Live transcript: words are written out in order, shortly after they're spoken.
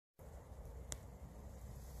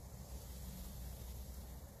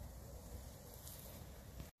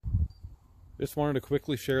Just wanted to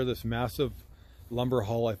quickly share this massive lumber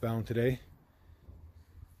haul I found today.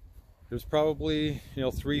 There's probably,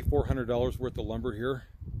 $300-400 worth of lumber here,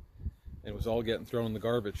 and it was all getting thrown in the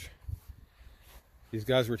garbage. These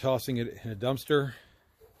guys were tossing it in a dumpster.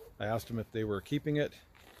 I asked them if they were keeping it,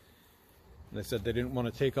 and they said they didn't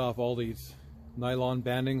want to take off all these nylon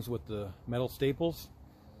bandings with the metal staples.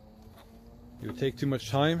 It would take too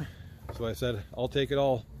much time, so I said I'll take it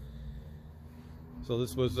all. So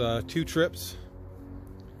this was 2 trips.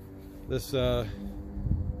 This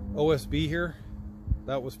OSB here,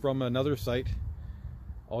 that was from another site,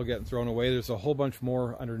 all getting thrown away. There's a whole bunch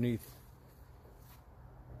more underneath.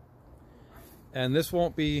 And this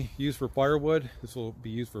won't be used for firewood, this will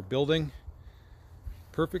be used for building.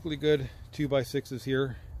 Perfectly good 2x6s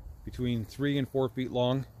here, between 3 and 4 feet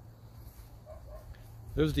long.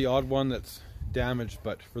 There's the odd one that's damaged,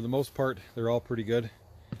 but for the most part they're all pretty good.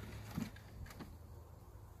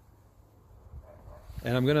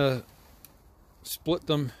 And I'm gonna split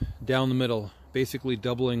them down the middle, basically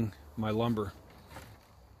doubling my lumber.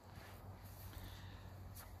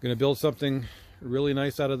 Gonna build something really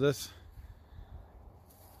nice out of this.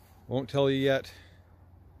 Won't tell you yet,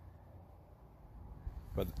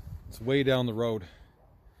 but it's way down the road.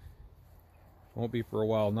 Won't be for a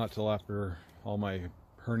while, not till after all my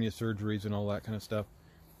hernia surgeries and all that kind of stuff.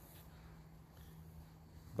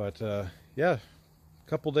 But yeah, a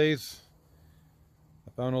couple days.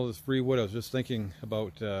 I found all this free wood. I was just thinking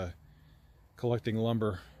about collecting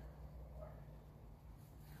lumber.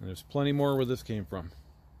 And there's plenty more where this came from.